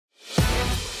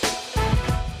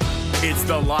It's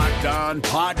the Locked On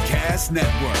Podcast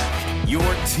Network, your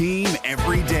team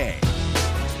every day.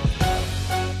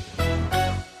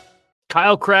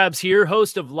 Kyle Krabs here,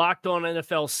 host of Locked On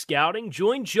NFL Scouting.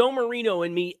 Join Joe Marino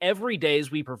and me every day as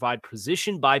we provide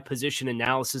position-by-position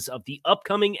analysis of the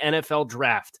upcoming NFL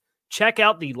Draft. Check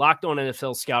out the Locked On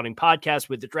NFL Scouting podcast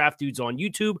with the Draft Dudes on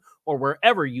YouTube or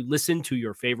wherever you listen to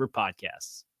your favorite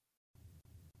podcasts.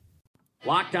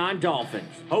 Locked On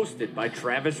Dolphins, hosted by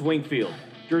Travis Wingfield,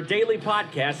 your daily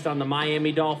podcast on the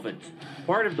Miami Dolphins,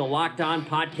 part of the Locked On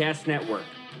Podcast Network,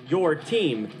 your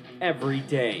team every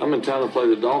day. I'm in town to play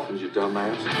the Dolphins, you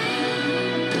dumbass.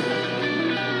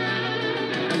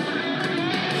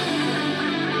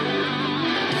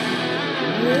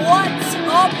 What's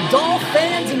up, Dolph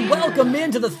fans, and welcome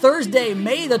into the Thursday,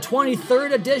 May the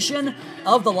 23rd edition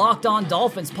of the Locked On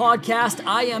Dolphins podcast.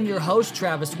 I am your host,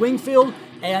 Travis Wingfield,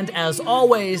 and as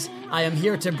always, I am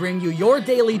here to bring you your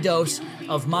daily dose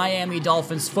of Miami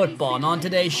Dolphins football. And on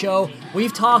today's show,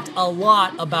 we've talked a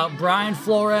lot about Brian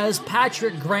Flores,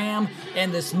 Patrick Graham,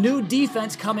 and this new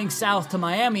defense coming south to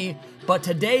Miami, but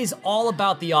today's all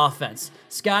about the offense.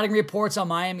 Scouting reports on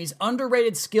Miami's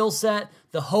underrated skill set,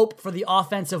 the hope for the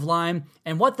offensive line,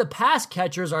 and what the pass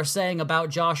catchers are saying about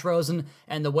Josh Rosen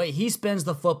and the way he spins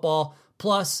the football,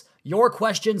 plus your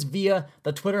questions via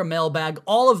the Twitter mailbag,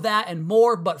 all of that and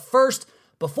more. But first,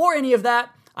 before any of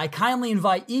that, I kindly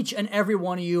invite each and every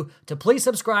one of you to please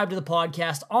subscribe to the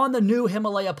podcast on the new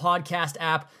Himalaya podcast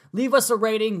app. Leave us a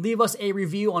rating, leave us a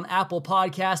review on Apple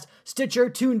Podcast, Stitcher,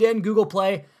 Tuned In, Google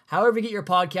Play. However you get your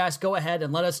podcast, go ahead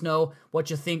and let us know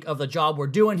what you think of the job we're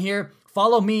doing here.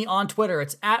 Follow me on Twitter.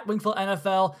 It's at Wingfield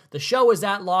NFL. The show is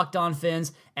at Locked On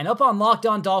Fins. And up on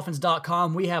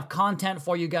LockedOnDolphins.com, we have content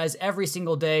for you guys every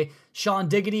single day. Sean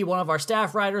Diggity, one of our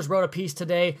staff writers, wrote a piece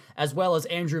today, as well as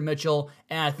Andrew Mitchell.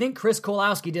 And I think Chris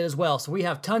Kolowski did as well. So we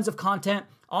have tons of content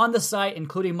on the site,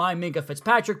 including my Minka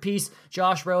Fitzpatrick piece,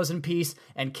 Josh Rosen piece,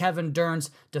 and Kevin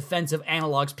Dern's defensive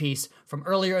analogs piece from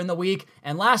earlier in the week.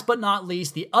 And last but not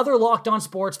least, the other Locked On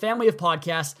Sports family of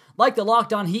podcasts, like the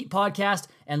Locked On Heat podcast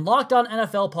and Locked On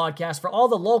NFL podcast for all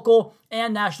the local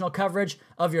and national coverage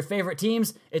of your favorite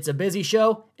teams. It's a busy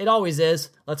show. It always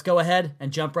is. Let's go ahead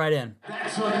and jump right in.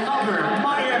 That's another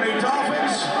Miami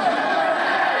Dolphins.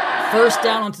 First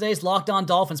down on today's Locked On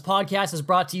Dolphins podcast is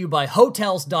brought to you by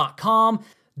Hotels.com.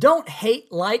 Don't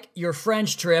hate like your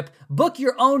French trip. Book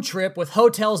your own trip with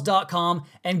Hotels.com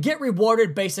and get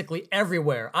rewarded basically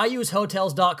everywhere. I use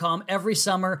Hotels.com every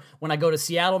summer when I go to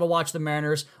Seattle to watch the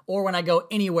Mariners or when I go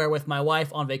anywhere with my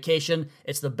wife on vacation.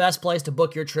 It's the best place to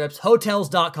book your trips.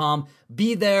 Hotels.com.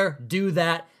 Be there, do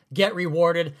that, get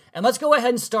rewarded. And let's go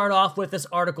ahead and start off with this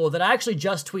article that I actually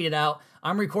just tweeted out.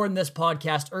 I'm recording this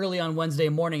podcast early on Wednesday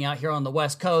morning out here on the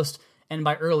West Coast. And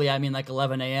by early, I mean like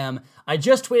 11 a.m. I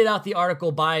just tweeted out the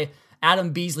article by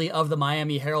Adam Beasley of the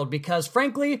Miami Herald because,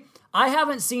 frankly, I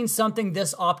haven't seen something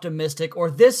this optimistic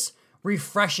or this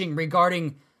refreshing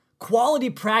regarding quality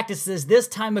practices this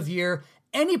time of year.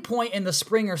 Any point in the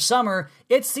spring or summer,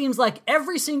 it seems like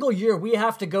every single year we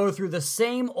have to go through the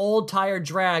same old tired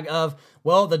drag of,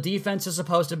 well, the defense is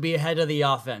supposed to be ahead of the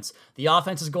offense. The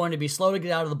offense is going to be slow to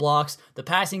get out of the blocks. The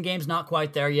passing game's not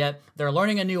quite there yet. They're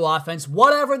learning a new offense.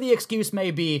 Whatever the excuse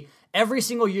may be, every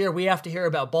single year we have to hear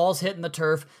about balls hitting the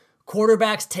turf,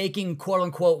 quarterbacks taking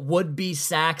quote-unquote would-be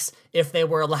sacks if they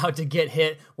were allowed to get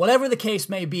hit. Whatever the case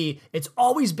may be, it's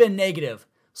always been negative.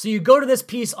 So you go to this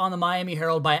piece on the Miami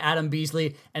Herald by Adam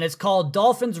Beasley, and it's called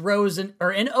Dolphins Rosen,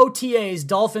 or in OTAs,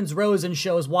 Dolphins Rosen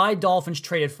shows why Dolphins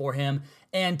traded for him.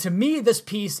 And to me, this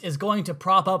piece is going to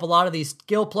prop up a lot of these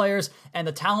skill players and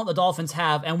the talent the Dolphins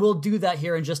have, and we'll do that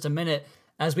here in just a minute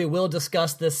as we will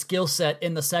discuss this skill set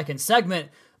in the second segment.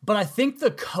 But I think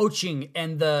the coaching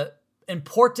and the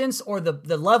importance or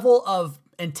the level of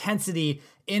intensity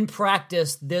in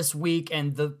practice this week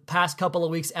and the past couple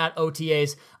of weeks at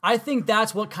OTAs, I think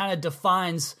that's what kind of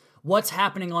defines what's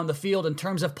happening on the field in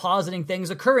terms of positive things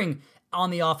occurring on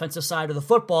the offensive side of the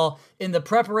football in the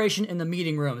preparation in the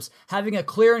meeting rooms, having a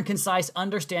clear and concise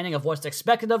understanding of what's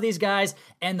expected of these guys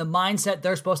and the mindset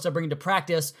they're supposed to bring to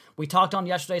practice. We talked on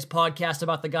yesterday's podcast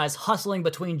about the guys hustling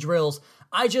between drills.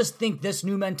 I just think this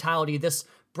new mentality, this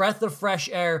breath of fresh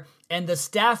air, and the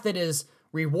staff that is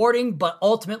rewarding but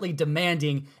ultimately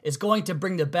demanding is going to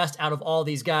bring the best out of all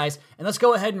these guys. And let's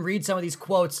go ahead and read some of these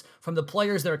quotes from the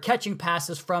players that are catching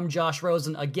passes from Josh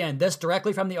Rosen. Again, this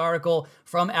directly from the article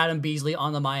from Adam Beasley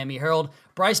on the Miami Herald.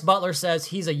 Bryce Butler says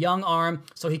he's a young arm,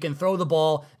 so he can throw the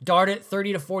ball, dart it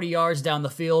 30 to 40 yards down the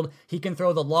field. He can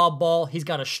throw the lob ball. He's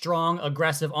got a strong,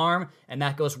 aggressive arm, and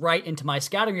that goes right into my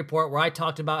scouting report where I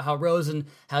talked about how Rosen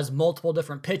has multiple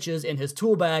different pitches in his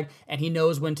tool bag, and he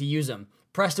knows when to use them.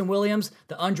 Preston Williams,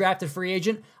 the undrafted free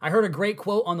agent. I heard a great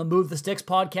quote on the Move the Sticks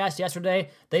podcast yesterday.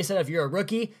 They said if you're a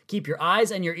rookie, keep your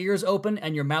eyes and your ears open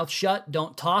and your mouth shut,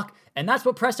 don't talk. And that's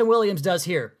what Preston Williams does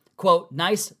here. Quote,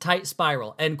 nice, tight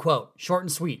spiral, end quote. Short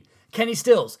and sweet. Kenny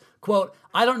Stills, quote,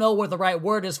 I don't know what the right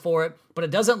word is for it, but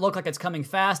it doesn't look like it's coming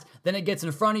fast. Then it gets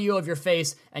in front of you of your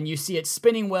face and you see it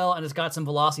spinning well and it's got some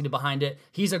velocity behind it.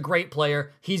 He's a great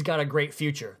player. He's got a great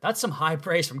future. That's some high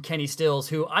praise from Kenny Stills,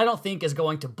 who I don't think is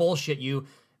going to bullshit you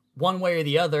one way or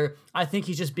the other. I think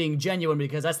he's just being genuine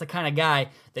because that's the kind of guy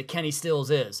that Kenny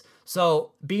Stills is.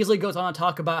 So Beasley goes on to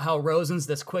talk about how Rosen's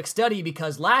this quick study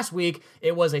because last week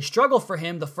it was a struggle for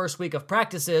him the first week of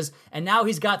practices, and now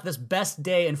he's got this best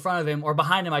day in front of him, or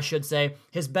behind him I should say,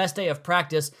 his best day of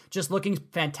practice, just looking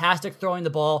fantastic throwing the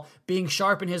ball, being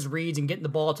sharp in his reads and getting the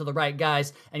ball to the right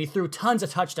guys, and he threw tons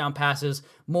of touchdown passes,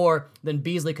 more than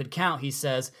Beasley could count, he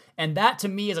says. And that to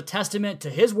me is a testament to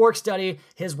his work study,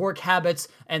 his work habits,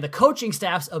 and the coaching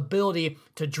staff's ability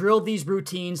to drill these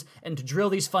routines and to drill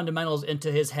these fundamentals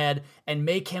into his head and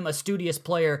make him a studious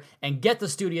player and get the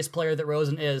studious player that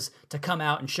Rosen is to come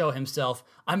out and show himself.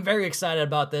 I'm very excited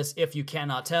about this, if you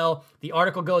cannot tell. The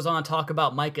article goes on to talk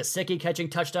about Mike Gesicki catching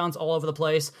touchdowns all over the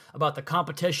place, about the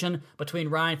competition between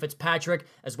Ryan Fitzpatrick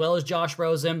as well as Josh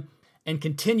Rosen, and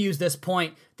continues this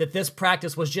point that this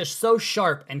practice was just so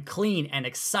sharp and clean and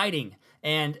exciting.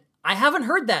 And I haven't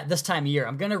heard that this time of year.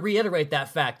 I'm going to reiterate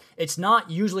that fact. It's not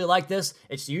usually like this.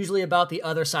 It's usually about the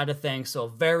other side of things. So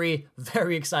very,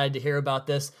 very excited to hear about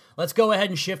this. Let's go ahead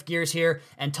and shift gears here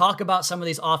and talk about some of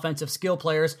these offensive skill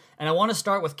players. And I want to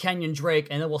start with Kenyon Drake,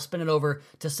 and then we'll spin it over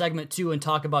to segment 2 and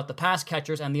talk about the pass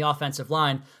catchers and the offensive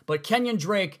line. But Kenyon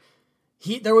Drake,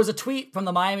 there was a tweet from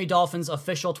the Miami Dolphins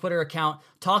official Twitter account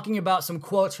talking about some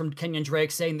quotes from Kenyon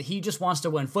Drake saying that he just wants to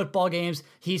win football games.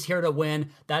 He's here to win.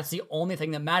 That's the only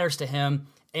thing that matters to him.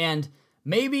 And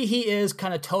maybe he is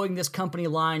kind of towing this company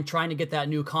line, trying to get that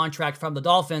new contract from the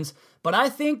Dolphins. But I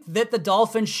think that the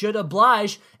Dolphins should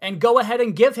oblige and go ahead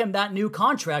and give him that new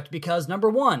contract because, number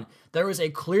one, there is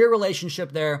a clear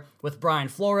relationship there with Brian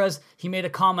Flores. He made a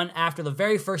comment after the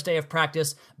very first day of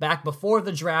practice, back before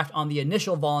the draft on the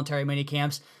initial voluntary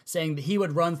minicamps, saying that he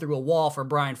would run through a wall for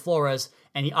Brian Flores,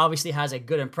 and he obviously has a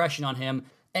good impression on him.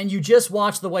 And you just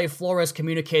watch the way Flores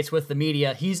communicates with the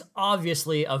media. He's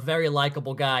obviously a very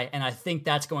likable guy, and I think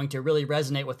that's going to really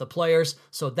resonate with the players.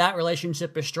 So that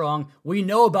relationship is strong. We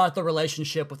know about the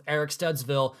relationship with Eric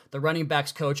Studsville, the running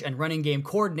backs coach and running game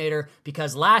coordinator,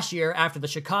 because last year after the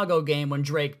Chicago game when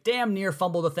Drake damn near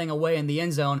fumbled the thing away in the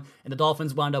end zone and the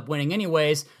Dolphins wound up winning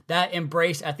anyways, that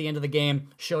embrace at the end of the game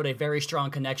showed a very strong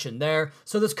connection there.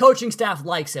 So this coaching staff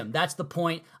likes him. That's the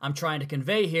point I'm trying to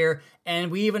convey here.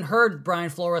 And we even heard Brian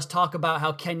Flores talk about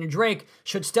how Kenyon Drake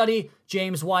should study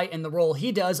James White in the role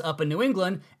he does up in New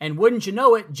England. And wouldn't you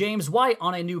know it, James White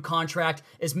on a new contract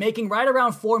is making right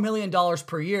around $4 million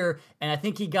per year. And I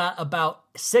think he got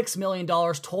about $6 million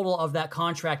total of that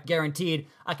contract guaranteed.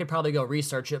 I could probably go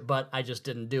research it, but I just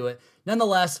didn't do it.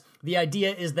 Nonetheless, the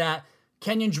idea is that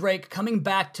Kenyon Drake coming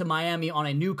back to Miami on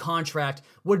a new contract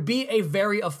would be a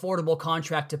very affordable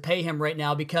contract to pay him right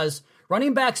now because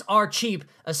running backs are cheap,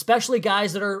 especially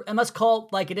guys that are, and let's call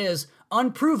it like it is,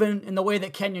 unproven in the way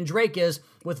that Kenyon Drake is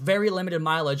with very limited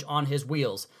mileage on his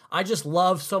wheels. I just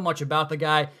love so much about the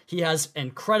guy. He has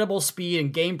incredible speed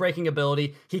and game-breaking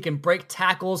ability. He can break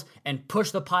tackles and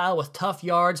push the pile with tough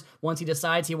yards once he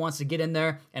decides he wants to get in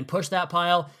there and push that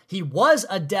pile. He was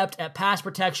adept at pass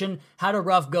protection, had a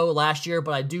rough go last year,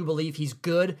 but I do believe he's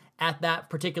good at that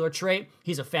particular trait.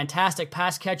 He's a fantastic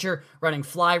pass catcher, running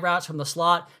fly routes from the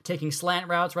slot, taking slant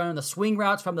routes, running the swing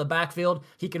routes from the backfield.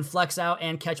 He can flex out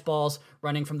and catch balls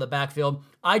running from the backfield.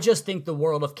 I just think the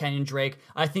world of Kenyon Drake.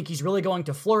 I think he's really going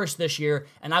to flourish this year,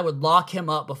 and I would lock him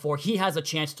up before he has a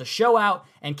chance to show out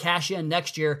and cash in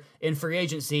next year in free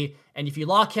agency. And if you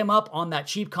lock him up on that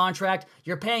cheap contract,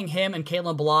 you're paying him and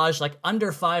Kalen Ballage like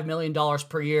under $5 million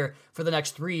per year for the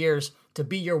next 3 years to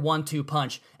be your 1-2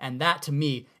 punch. And that to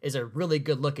me is a really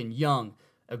good looking, young,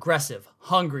 aggressive,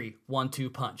 hungry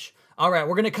 1-2 punch. All right,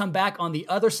 we're going to come back on the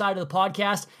other side of the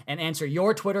podcast and answer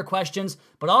your Twitter questions,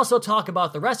 but also talk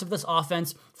about the rest of this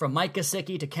offense from Mike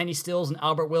Gesicki to Kenny Stills and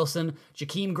Albert Wilson,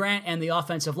 Jakeem Grant and the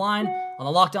offensive line on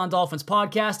the Locked On Dolphins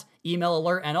podcast, email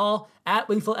alert and all, at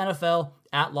Wingfield NFL,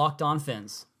 at Locked On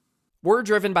Fins. We're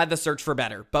driven by the search for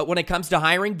better, but when it comes to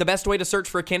hiring, the best way to search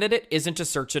for a candidate isn't to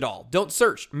search at all. Don't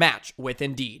search, match with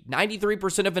Indeed.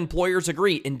 93% of employers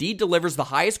agree Indeed delivers the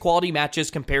highest quality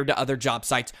matches compared to other job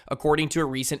sites, according to a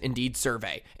recent Indeed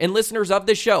survey. And listeners of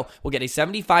this show will get a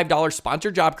 $75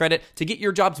 sponsored job credit to get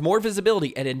your jobs more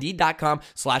visibility at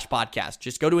Indeed.com/podcast.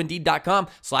 Just go to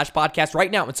Indeed.com/podcast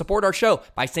right now and support our show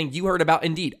by saying you heard about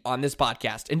Indeed on this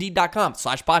podcast.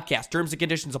 Indeed.com/podcast. Terms and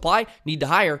conditions apply. Need to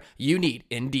hire? You need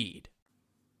Indeed.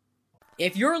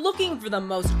 If you're looking for the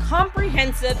most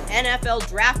comprehensive NFL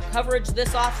draft coverage this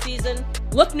offseason,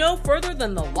 look no further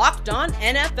than the Locked On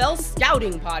NFL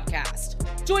Scouting Podcast.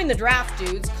 Join the draft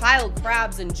dudes, Kyle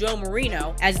Krabs and Joe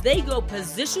Marino, as they go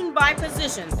position by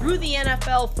position through the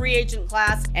NFL free agent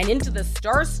class and into the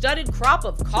star-studded crop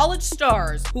of college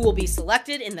stars who will be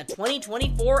selected in the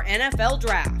 2024 NFL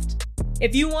Draft.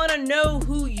 If you want to know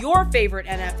who your favorite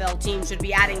NFL team should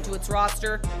be adding to its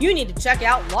roster, you need to check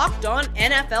out Locked On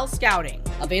NFL Scouting,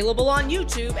 available on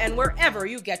YouTube and wherever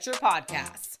you get your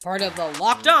podcasts. Part of the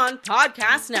Locked On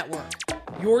Podcast Network,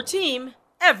 your team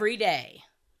every day.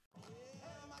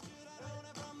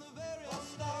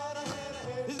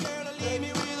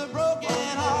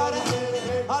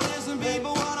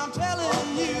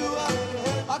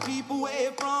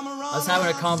 I was having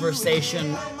a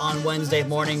conversation on Wednesday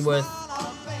morning with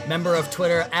member of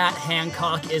Twitter at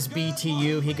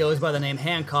HancockIsBTU. He goes by the name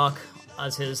Hancock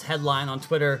as his headline on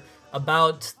Twitter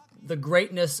about the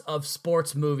greatness of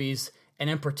sports movies, and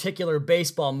in particular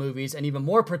baseball movies, and even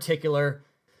more particular,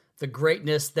 the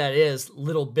greatness that is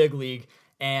Little Big League.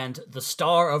 And the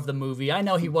star of the movie, I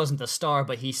know he wasn't the star,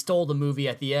 but he stole the movie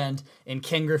at the end in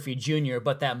Ken Griffey Jr.,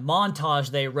 but that montage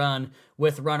they run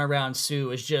with Runaround Sue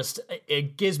is just,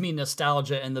 it gives me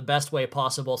nostalgia in the best way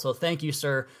possible. So thank you,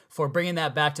 sir, for bringing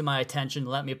that back to my attention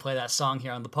and let me play that song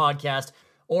here on the podcast.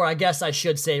 Or I guess I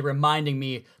should say reminding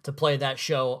me to play that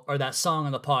show, or that song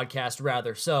on the podcast,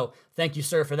 rather. So thank you,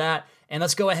 sir, for that. And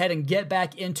let's go ahead and get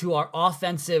back into our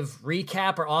offensive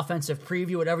recap or offensive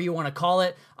preview, whatever you want to call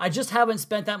it. I just haven't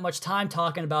spent that much time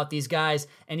talking about these guys.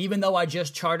 And even though I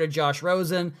just charted Josh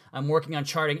Rosen, I'm working on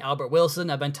charting Albert Wilson.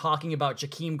 I've been talking about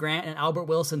Jakeem Grant and Albert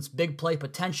Wilson's big play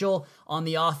potential on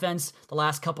the offense the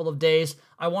last couple of days.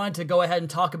 I wanted to go ahead and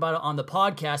talk about it on the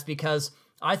podcast because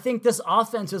I think this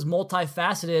offense is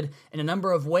multifaceted in a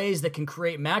number of ways that can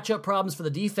create matchup problems for the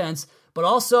defense, but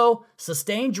also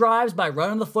sustain drives by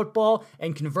running the football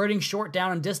and converting short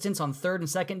down and distance on third and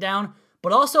second down,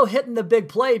 but also hitting the big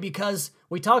play because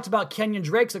we talked about Kenyon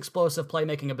Drake's explosive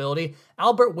playmaking ability.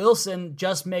 Albert Wilson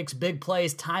just makes big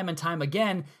plays time and time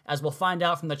again, as we'll find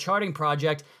out from the charting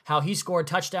project, how he scored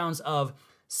touchdowns of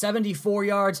 74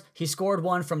 yards. He scored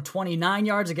one from 29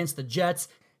 yards against the Jets.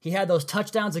 He had those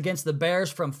touchdowns against the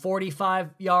Bears from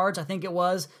 45 yards, I think it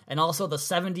was, and also the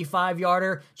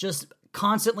 75-yarder, just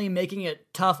constantly making it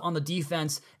tough on the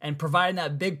defense and providing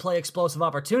that big play explosive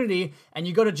opportunity. And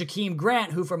you go to Jakeem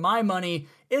Grant, who for my money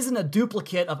isn't a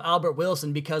duplicate of Albert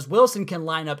Wilson, because Wilson can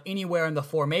line up anywhere in the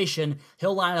formation.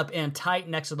 He'll line up in tight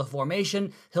next to the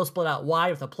formation. He'll split out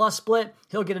wide with a plus split.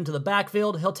 He'll get into the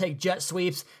backfield. He'll take jet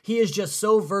sweeps. He is just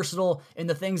so versatile in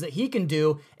the things that he can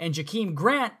do. And Jakeem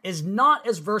Grant is not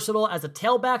as versatile as a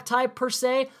tailback type per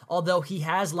se, although he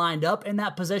has lined up in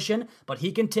that position, but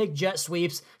he can take jet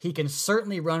sweeps. He can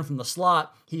certainly run from the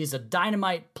slot. He is a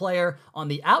dynamite player on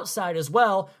the outside as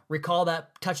well. Recall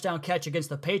that touchdown catch against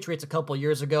the Patriots a couple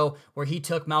years ago where he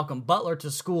took Malcolm Butler to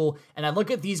school. And I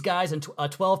look at these guys in a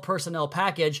 12 personnel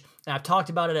package, and I've talked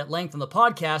about it at length on the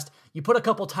podcast. You put a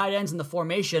couple tight ends in the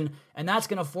formation, and that's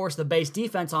going to force the base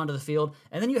defense onto the field.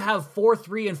 And then you have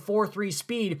 4-3 and 4-3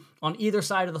 speed on either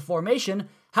side of the formation.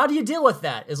 How do you deal with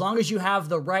that? As long as you have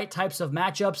the right types of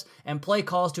matchups and play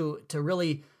calls to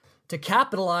really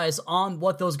capitalize on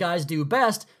what those guys do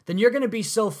best, then you're going to be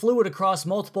so fluid across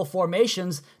multiple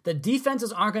formations that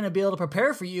defenses aren't going to be able to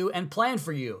prepare for you and plan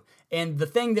for you. And the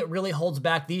thing that really holds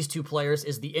back these two players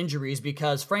is the injuries,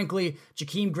 because frankly,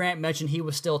 Jakeem Grant mentioned he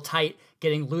was still tight,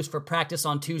 getting loose for practice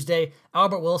on Tuesday.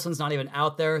 Albert Wilson's not even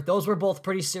out there. Those were both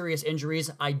pretty serious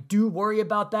injuries. I do worry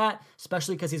about that,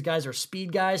 especially because these guys are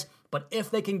speed guys. But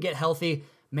if they can get healthy,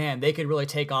 man, they could really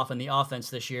take off in the offense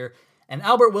this year. And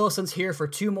Albert Wilson's here for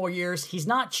 2 more years. He's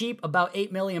not cheap, about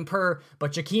 $8 million per,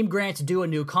 but Jakeem Grant's due a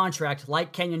new contract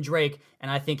like Kenyon Drake,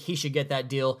 and I think he should get that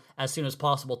deal as soon as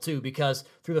possible too, because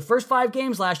through the first 5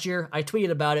 games last year, I tweeted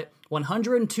about it,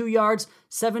 102 yards,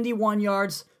 71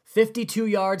 yards, 52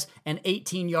 yards, and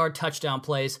 18-yard touchdown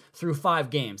plays through 5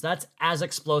 games. That's as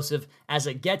explosive as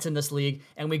it gets in this league.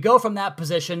 And we go from that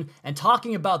position and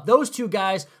talking about those two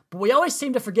guys, but we always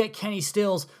seem to forget Kenny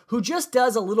Stills, who just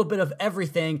does a little bit of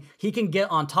everything. He can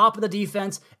get on top of the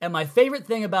defense, and my favorite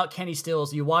thing about Kenny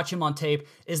Stills, you watch him on tape,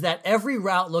 is that every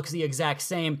route looks the exact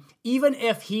same. Even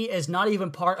if he is not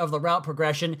even part of the route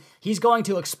progression, he's going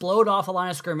to explode off the line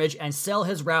of scrimmage and sell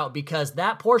his route because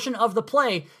that portion of the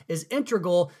play is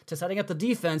integral to setting up the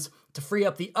defense to free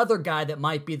up the other guy that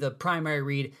might be the primary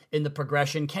read in the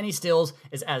progression. Kenny Stills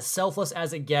is as selfless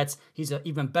as it gets. He's an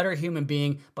even better human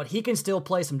being, but he can still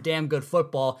play some damn good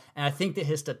football. And I think that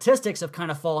his statistics have kind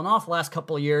of fallen off the last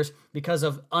couple of years because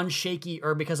of shaky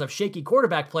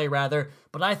quarterback play rather.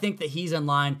 But I think that he's in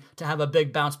line to have a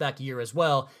big bounce back year as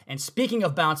well. And speaking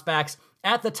of bounce backs,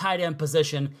 at the tight end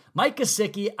position, Mike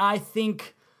Gesicki, I'm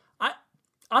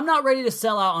not ready to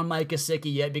sell out on Mike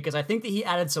Gesicki yet because I think that he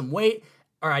added some weight.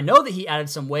 Or I know that he added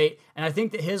some weight, and I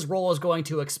think that his role is going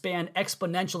to expand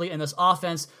exponentially in this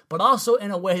offense, but also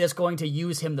in a way that's going to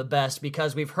use him the best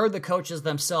because we've heard the coaches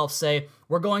themselves say,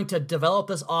 we're going to develop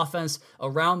this offense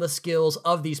around the skills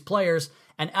of these players,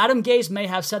 and Adam Gase may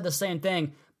have said the same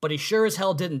thing, but he sure as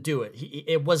hell didn't do it.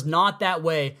 It was not that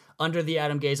way under the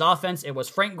Adam Gase offense. It was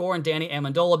Frank Gore and Danny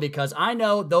Amendola because I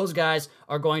know those guys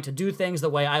are going to do things the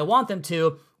way I want them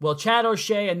to. Well, Chad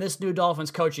O'Shea and this new Dolphins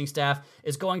coaching staff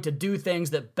is going to do things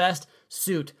that best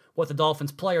suit what the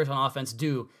Dolphins players on offense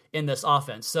do in this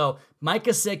offense. So Mike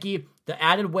Gesicki, the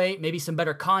added weight, maybe some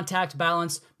better contact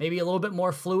balance, maybe a little bit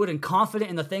more fluid and confident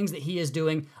in the things that he is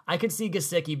doing. I could see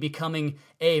Gesicki becoming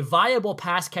a viable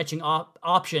pass-catching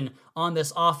option on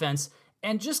this offense.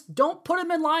 And just don't put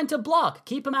him in line to block.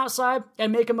 Keep him outside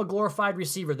and make him a glorified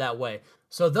receiver that way.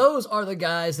 So those are the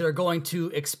guys that are going to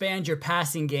expand your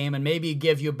passing game and maybe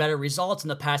give you better results in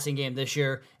the passing game this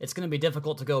year. It's going to be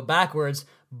difficult to go backwards,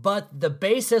 but the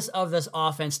basis of this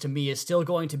offense to me is still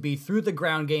going to be through the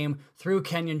ground game, through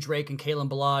Kenyon Drake and Kalen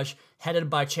Ballage, headed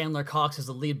by Chandler Cox as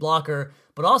the lead blocker,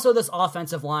 but also this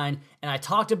offensive line. And I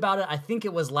talked about it, I think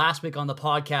it was last week on the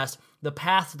podcast, the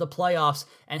path to the playoffs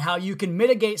and how you can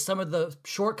mitigate some of the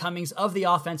shortcomings of the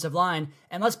offensive line.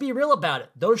 And let's be real about it.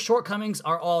 Those shortcomings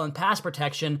are all in pass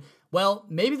protection. Well,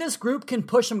 maybe this group can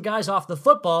push some guys off the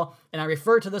football. And I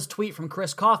refer to this tweet from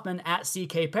Chris Kaufman at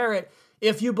CK Parrott.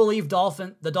 If you believe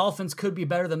the Dolphins could be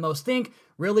better than most think,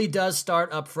 really does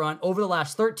start up front. Over the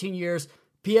last 13 years,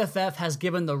 PFF has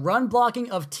given the run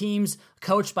blocking of teams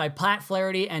coached by Pat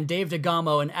Flaherty and Dave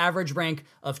DeGamo an average rank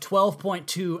of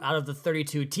 12.2 out of the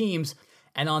 32 teams.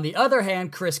 And on the other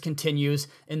hand, Chris continues,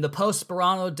 in the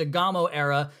post-Sperano-DeGamo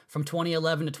era from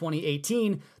 2011 to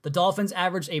 2018, the Dolphins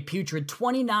averaged a putrid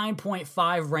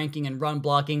 29.5 ranking in run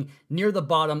blocking, near the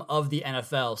bottom of the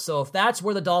NFL. So if that's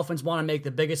where the Dolphins want to make the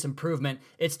biggest improvement,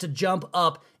 it's to jump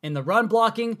up in the run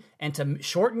blocking and to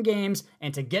shorten games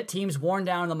and to get teams worn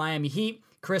down in the Miami Heat.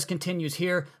 Chris continues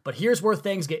here, but here's where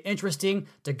things get interesting.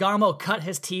 DeGamo cut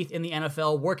his teeth in the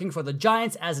NFL working for the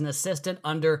Giants as an assistant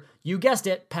under, you guessed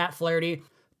it, Pat Flaherty.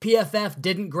 PFF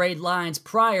didn't grade lines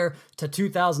prior to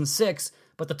 2006,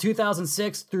 but the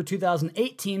 2006 through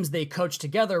 2008 teams they coached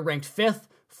together ranked 5th,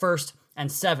 1st,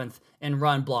 and 7th in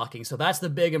run blocking. So that's the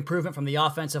big improvement from the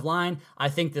offensive line. I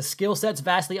think the skill set's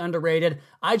vastly underrated.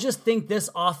 I just think this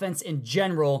offense in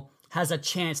general has a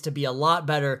chance to be a lot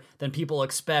better than people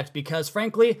expect because,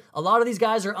 frankly, a lot of these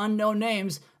guys are unknown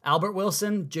names. Albert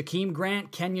Wilson, Jakeem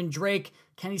Grant, Kenyon Drake,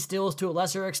 Kenny Stills to a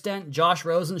lesser extent, Josh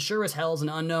Rosen sure as hell is an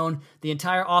unknown. The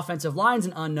entire offensive line's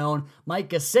an unknown. Mike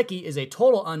Gesicki is a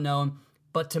total unknown.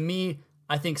 But to me,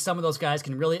 I think some of those guys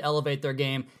can really elevate their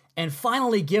game and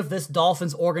finally give this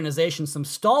Dolphins organization some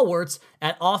stalwarts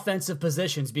at offensive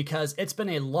positions because it's been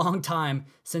a long time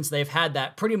since they've had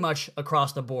that pretty much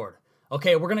across the board.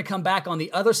 Okay, we're going to come back on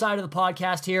the other side of the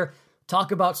podcast here,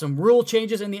 talk about some rule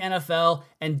changes in the NFL,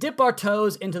 and dip our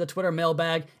toes into the Twitter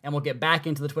mailbag, and we'll get back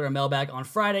into the Twitter mailbag on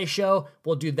Friday's show.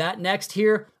 We'll do that next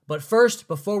here. But first,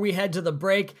 before we head to the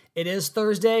break, it is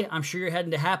Thursday. I'm sure you're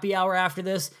heading to happy hour after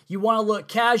this. You want to look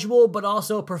casual, but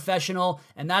also professional,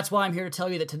 and that's why I'm here to tell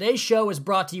you that today's show is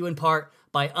brought to you in part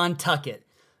by Untuck It.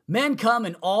 Men come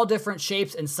in all different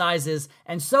shapes and sizes,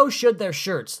 and so should their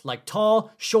shirts, like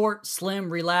tall, short,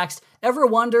 slim, relaxed. Ever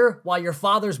wonder why your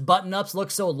father's button-ups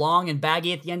look so long and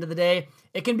baggy at the end of the day?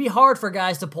 It can be hard for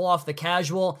guys to pull off the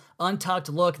casual, untucked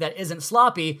look that isn't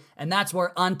sloppy, and that's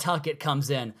where Untuck It comes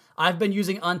in. I've been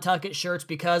using Untuck It shirts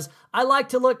because I like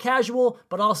to look casual,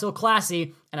 but also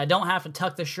classy, and I don't have to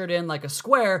tuck the shirt in like a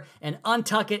square, and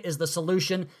Untuck It is the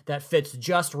solution that fits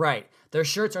just right. Their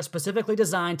shirts are specifically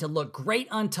designed to look great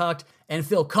untucked and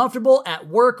feel comfortable at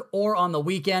work or on the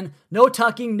weekend. No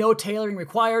tucking, no tailoring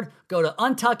required. Go to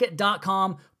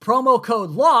untuckit.com, promo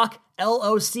code LOCK,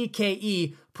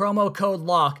 LOCKE, promo code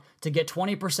LOCK to get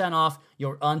 20% off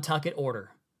your Untuck It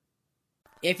order.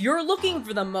 If you're looking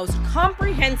for the most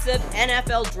comprehensive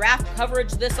NFL draft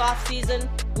coverage this offseason,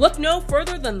 look no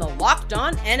further than the Locked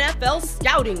On NFL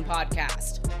Scouting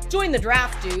Podcast. Join the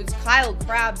draft dudes, Kyle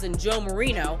Krabs and Joe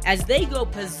Marino, as they go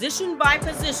position by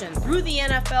position through the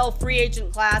NFL free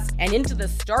agent class and into the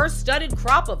star-studded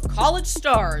crop of college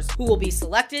stars who will be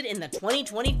selected in the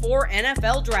 2024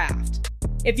 NFL Draft.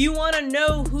 If you want to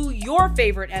know who your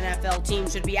favorite NFL team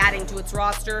should be adding to its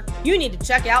roster, you need to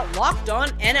check out Locked On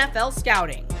NFL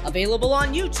Scouting, available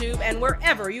on YouTube and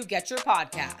wherever you get your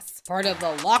podcasts. Part of the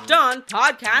Locked On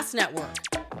Podcast Network,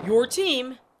 your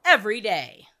team every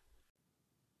day.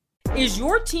 Is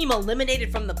your team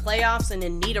eliminated from the playoffs and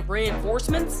in need of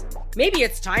reinforcements? Maybe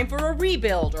it's time for a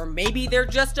rebuild, or maybe they're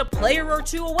just a player or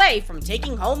two away from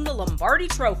taking home the Lombardi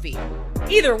Trophy.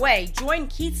 Either way, join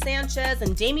Keith Sanchez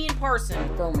and Damian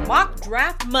Parson for Mock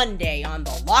Draft Monday on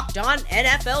the Locked On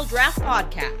NFL Draft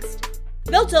Podcast.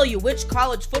 They'll tell you which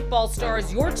college football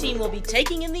stars your team will be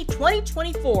taking in the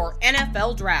 2024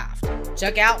 NFL Draft.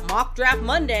 Check out Mock Draft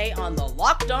Monday on the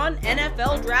Locked On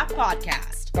NFL Draft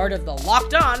Podcast, part of the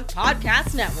Locked On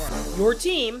Podcast Network, your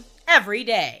team every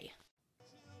day.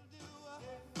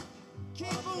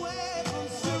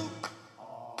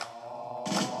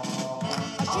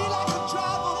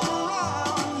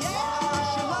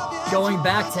 Going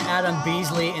back to Adam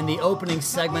Beasley in the opening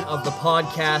segment of the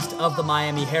podcast of the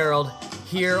Miami Herald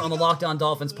here on the Locked On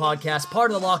Dolphins podcast,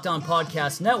 part of the Locked On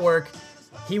Podcast Network.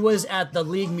 He was at the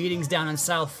league meetings down in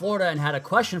South Florida and had a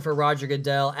question for Roger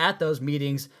Goodell at those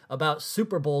meetings about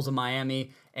Super Bowls in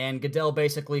Miami, and Goodell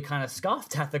basically kind of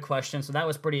scoffed at the question, so that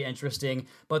was pretty interesting.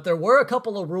 But there were a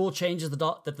couple of rule changes that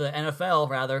the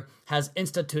NFL has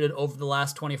instituted over the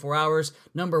last 24 hours.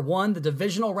 Number one, the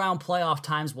divisional round playoff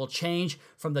times will change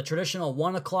from the traditional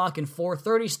 1 o'clock and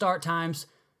 4:30 start times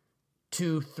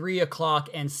to 3 o'clock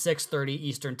and 6:30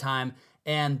 Eastern time.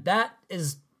 And that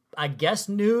is, I guess,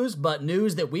 news, but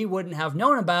news that we wouldn't have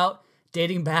known about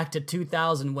dating back to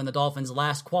 2000 when the Dolphins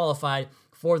last qualified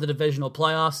for the divisional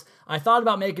playoffs. I thought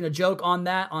about making a joke on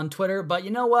that on Twitter, but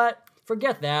you know what?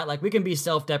 Forget that. Like, we can be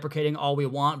self-deprecating all we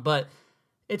want, but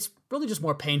it's really just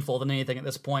more painful than anything at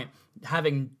this point,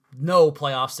 having no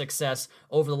playoff success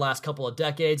over the last couple of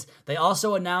decades. They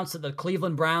also announced that the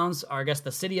Cleveland Browns, or I guess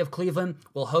the city of Cleveland,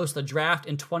 will host the draft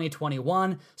in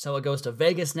 2021. So it goes to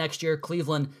Vegas next year,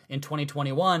 Cleveland in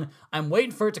 2021. I'm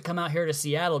waiting for it to come out here to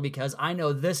Seattle because I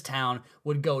know this town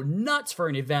would go nuts for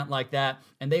an event like that,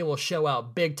 and they will show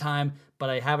out big time. But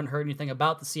I haven't heard anything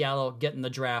about the Seattle getting the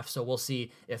draft, so we'll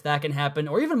see if that can happen,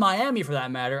 or even Miami for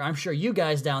that matter. I'm sure you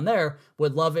guys down there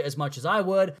would love it as much as I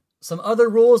would. Some other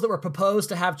rules that were proposed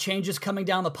to have changes coming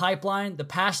down the pipeline. The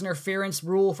pass interference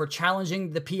rule for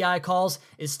challenging the PI calls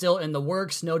is still in the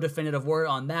works. No definitive word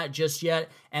on that just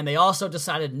yet. And they also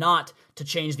decided not to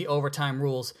change the overtime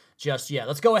rules just yet.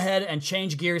 Let's go ahead and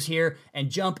change gears here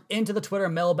and jump into the Twitter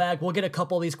mailbag. We'll get a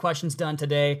couple of these questions done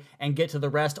today and get to the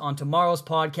rest on tomorrow's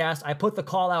podcast. I put the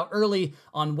call out early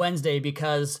on Wednesday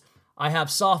because I have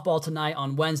softball tonight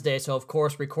on Wednesday, so of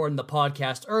course recording the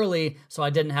podcast early, so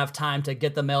I didn't have time to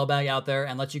get the mailbag out there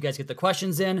and let you guys get the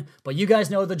questions in. But you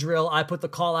guys know the drill. I put the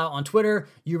call out on Twitter.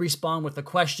 You respond with the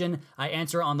question. I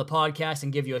answer on the podcast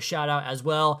and give you a shout out as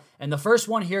well. And the first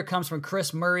one here comes from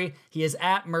Chris Murray. He is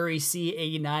at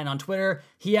MurrayC89 on Twitter.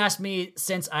 He asked me,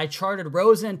 since I charted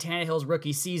Rosen and Tannehill's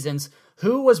rookie seasons,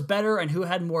 who was better and who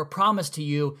had more promise to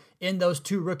you in those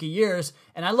two rookie years?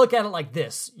 And I look at it like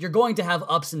this. You're going to have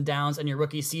ups and downs in your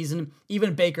rookie season.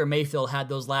 Even Baker Mayfield had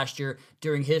those last year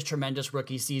during his tremendous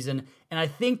rookie season. And I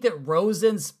think that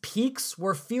Rosen's peaks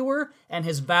were fewer and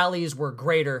his valleys were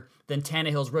greater than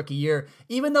Tannehill's rookie year.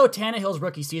 Even though Tannehill's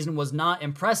rookie season was not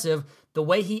impressive, the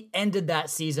way he ended that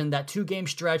season, that 2-game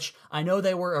stretch, I know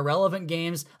they were irrelevant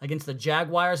games against the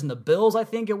Jaguars and the Bills, I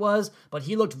think it was, but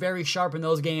he looked very sharp in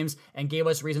those games and gave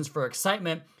us reasons for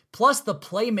excitement. Plus the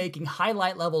playmaking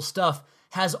highlight level stuff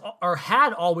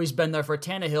had always been there for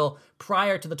Tannehill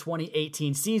prior to the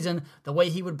 2018 season, the way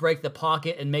he would break the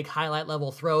pocket and make highlight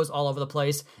level throws all over the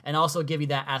place and also give you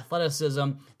that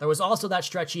athleticism. There was also that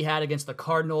stretch he had against the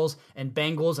Cardinals and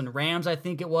Bengals and Rams, I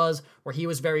think it was, where he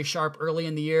was very sharp early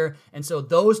in the year. And so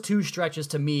those two stretches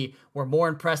to me were more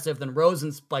impressive than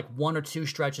Rosen's like 1 or 2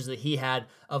 stretches that he had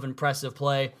of impressive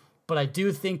play. But I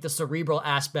do think the cerebral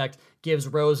aspect gives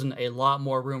Rosen a lot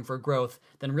more room for growth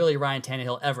than really Ryan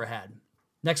Tannehill ever had.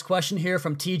 Next question here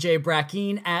from TJ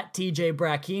Brackeen at TJ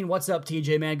Brackeen. What's up,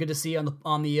 TJ, man? Good to see you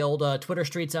on the old Twitter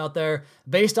streets out there.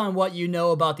 Based on what you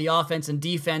know about the offense and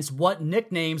defense, what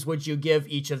nicknames would you give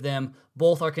each of them?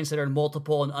 Both are considered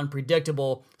multiple and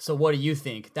unpredictable. So what do you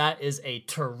think? That is a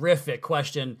terrific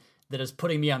question that is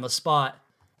putting me on the spot.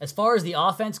 As far as the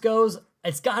offense goes,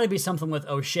 it's got to be something with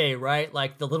O'Shea, right?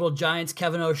 Like the Little Giants,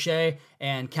 Kevin O'Shea,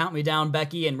 and Count Me Down,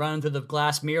 Becky, and running through the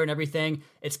glass mirror and everything.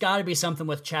 It's got to be something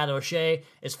with Chad O'Shea.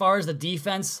 As far as the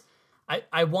defense,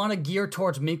 I want to gear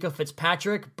towards Minkah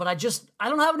Fitzpatrick, but I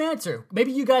don't have an answer.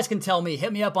 Maybe you guys can tell me.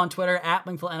 Hit me up on Twitter at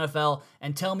LinkfulNFL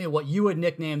and tell me what you would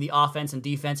nickname the offense and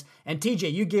defense. And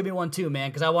TJ, you give me one too, man,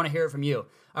 because I want to hear it from you.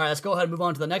 All right, let's go ahead and move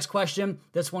on to the next question.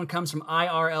 This one comes from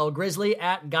IRL Grizzly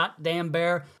at Goddamn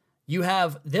Bear. You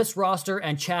have this roster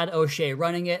and Chad O'Shea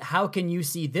running it. How can you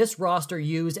see this roster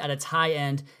used at its high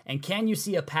end? And can you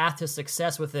see a path to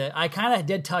success with it? I kind of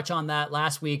did touch on that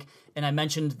last week, and I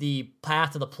mentioned the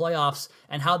path to the playoffs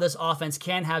and how this offense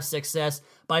can have success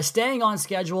by staying on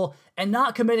schedule and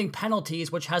not committing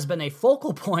penalties, which has been a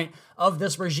focal point of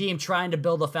this regime trying to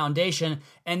build a foundation.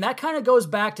 And that kind of goes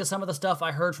back to some of the stuff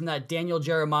I heard from that Daniel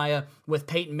Jeremiah with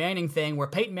Peyton Manning thing, where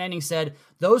Peyton Manning said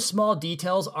those small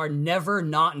details are never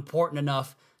not important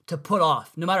enough to put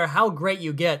off. No matter how great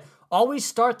you get, always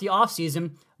start the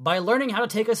offseason by learning how to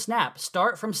take a snap.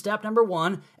 Start from step number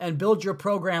 1 and build your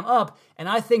program up. And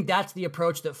I think that's the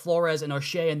approach that Flores and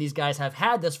O'Shea and these guys have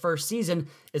had this first season,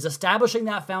 is establishing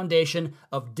that foundation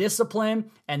of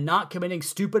discipline and not committing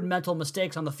stupid mental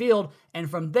mistakes on the field. And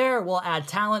from there, we'll add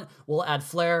talent, we'll add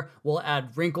flair, we'll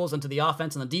add wrinkles into the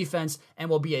offense and the defense, and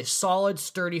we'll be a solid,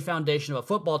 sturdy foundation of a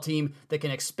football team that can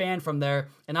expand from there.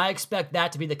 And I expect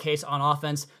that to be the case on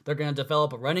offense. They're going to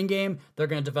develop a running game. They're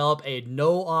going to develop a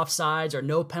no offsides or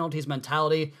no penalties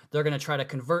mentality. They're going to try to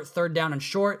convert third down and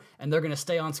short, and they're going to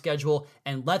stay on schedule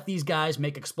and let these guys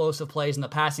make explosive plays in the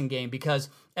passing game, because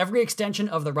every extension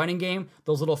of the running game,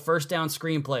 those little first down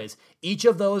screen plays, each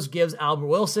of those gives Albert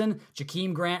Wilson,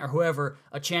 Jakeem Grant, or whoever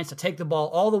a chance to take the ball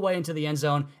all the way into the end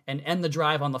zone and end the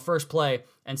drive on the first play.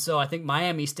 And so I think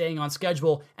Miami staying on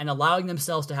schedule and allowing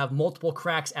themselves to have multiple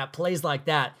cracks at plays like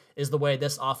that is the way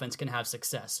this offense can have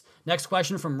success. Next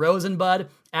question from Rosenbud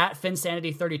at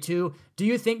Finsanity32. Do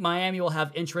you think Miami will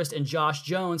have interest in Josh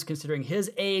Jones considering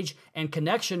his age and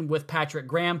connection with Patrick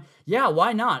Graham? Yeah,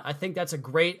 why not? I think that's a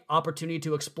great opportunity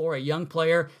to explore a young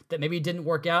player that maybe didn't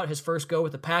work out his first go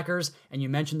with the Packers. And you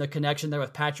mentioned the connection there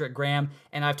with Patrick Graham.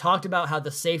 And I've talked about how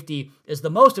the safety is the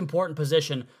most important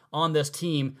position on this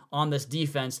team, on this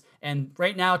defense. And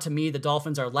right now, to me, the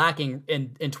Dolphins are lacking.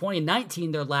 In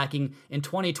 2019, they're lacking. In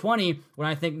 2020, when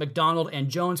I think McDonald and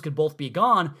Jones could both be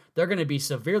gone, they're going to be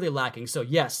severely lacking. So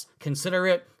yes, consider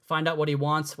it. Find out what he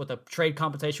wants, what the trade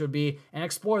compensation would be, and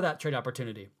explore that trade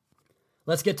opportunity.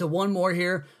 Let's get to one more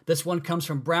here. This one comes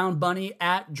from Brown Bunny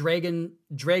at Dragon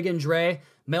Dre.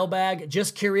 Mailbag,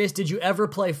 just curious, did you ever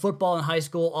play football in high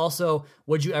school? Also,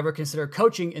 would you ever consider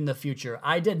coaching in the future?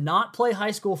 I did not play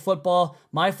high school football.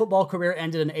 My football career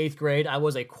ended in 8th grade. I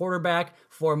was a quarterback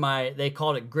for they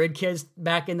called it Grid Kids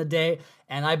back in the day,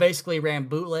 and I basically ran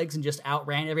bootlegs and just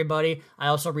outran everybody. I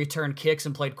also returned kicks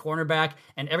and played cornerback,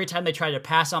 and every time they tried to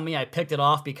pass on me, I picked it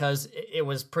off because it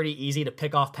was pretty easy to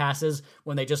pick off passes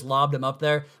when they just lobbed them up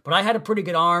there. But I had a pretty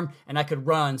good arm, and I could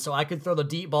run, so I could throw the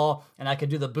deep ball, and I could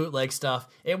do the bootleg stuff.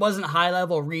 It wasn't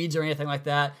high-level reads or anything like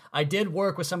that. I did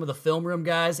work with some of the film room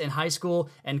guys in high school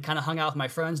and kind of hung out with my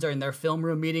friends during their film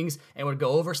room meetings and would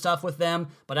go over stuff with them.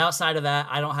 But outside of that,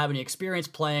 I don't have any experience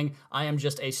playing. I am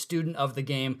just a student of the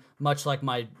game, much like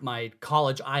my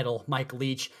college idol, Mike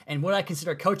Leach. And would I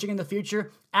consider coaching in the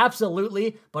future?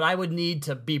 Absolutely, but I would need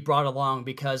to be brought along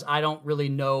because I don't really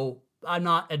know. I'm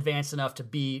not advanced enough to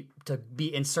be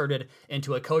inserted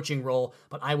into a coaching role,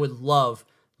 but I would love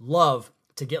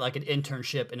to get like an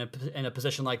internship in a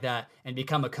position like that and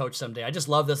become a coach someday. I just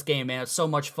love this game, man. It's so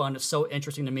much fun. It's so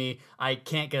interesting to me. I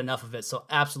can't get enough of it. So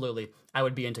absolutely, I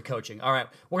would be into coaching. All right,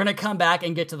 we're going to come back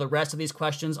and get to the rest of these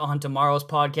questions on tomorrow's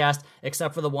podcast,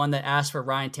 except for the one that asked for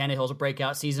Ryan Tannehill's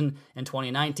breakout season in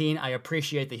 2019. I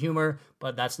appreciate the humor,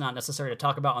 but that's not necessary to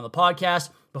talk about on the podcast.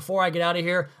 Before I get out of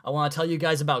here, I want to tell you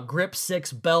guys about Grip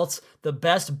 6 belts, the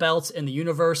best belts in the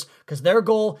universe, because their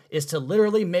goal is to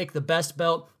literally make the best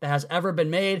belt that has ever been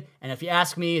made, and if you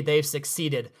ask me, they've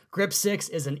succeeded. Grip 6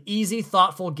 is an easy,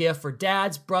 thoughtful gift for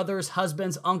dads, brothers,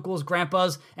 husbands, uncles,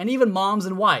 grandpas, and even moms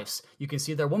and wives. You can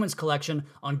see their women's collection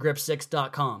on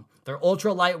grip6.com. They're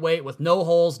ultra lightweight with no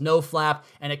holes, no flap,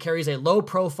 and it carries a low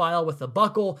profile with the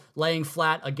buckle laying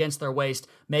flat against their waist,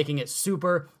 making it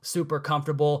super, super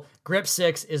comfortable. Grip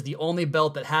 6 is the only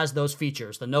belt that has those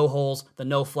features, the no holes, the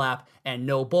no flap, and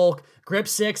no bulk. Grip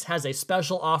 6 has a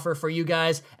special offer for you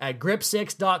guys at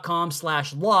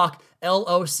grip6.com/lock,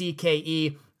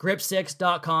 LOCKE,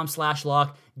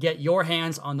 grip6.com/lock. Get your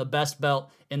hands on the best belt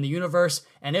in the universe.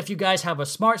 And if you guys have a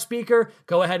smart speaker,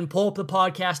 go ahead and pull up the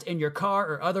podcast in your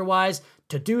car or otherwise.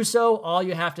 To do so, all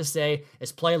you have to say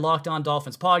is play Locked On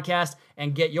Dolphins podcast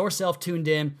and get yourself tuned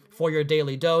in for your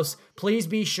daily dose. Please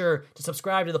be sure to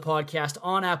subscribe to the podcast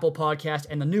on Apple Podcast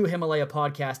and the new Himalaya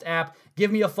Podcast app.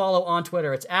 Give me a follow on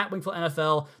Twitter. It's at Wingfield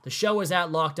NFL. The show is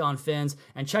at Locked On Fins.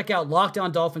 And check out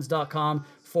LockedOnDolphins.com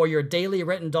for your daily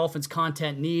written Dolphins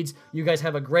content needs. You guys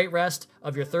have a great rest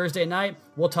of your Thursday night.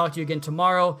 We'll talk to you again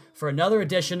tomorrow for another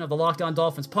edition of the Locked On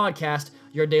Dolphins podcast,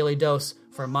 your daily dose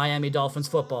for Miami Dolphins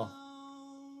football.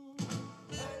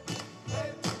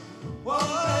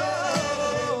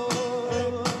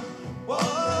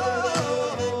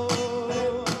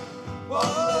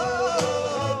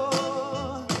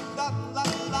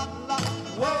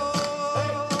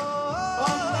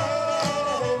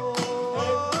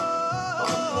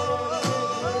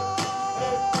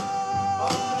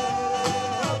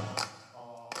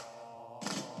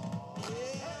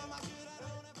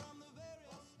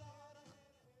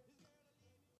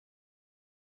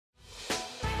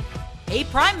 Hey,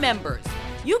 Prime members,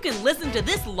 you can listen to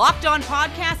this Locked On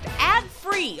podcast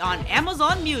ad-free on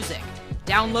Amazon Music.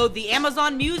 Download the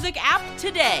Amazon Music app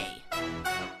today.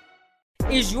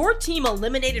 Is your team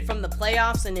eliminated from the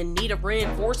playoffs and in need of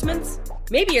reinforcements?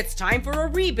 Maybe it's time for a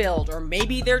rebuild, or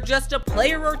maybe they're just a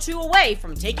player or two away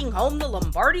from taking home the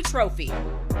Lombardi Trophy.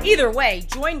 Either way,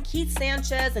 join Keith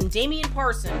Sanchez and Damian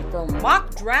Parson for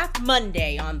Mock Draft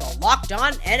Monday on the Locked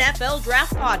On NFL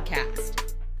Draft Podcast.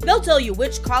 They'll tell you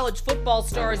which college football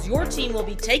stars your team will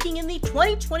be taking in the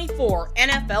 2024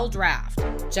 NFL Draft.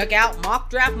 Check out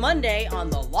Mock Draft Monday on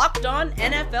the Locked On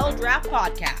NFL Draft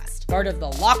Podcast, part of the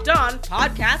Locked On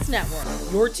Podcast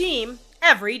Network. Your team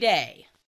every day.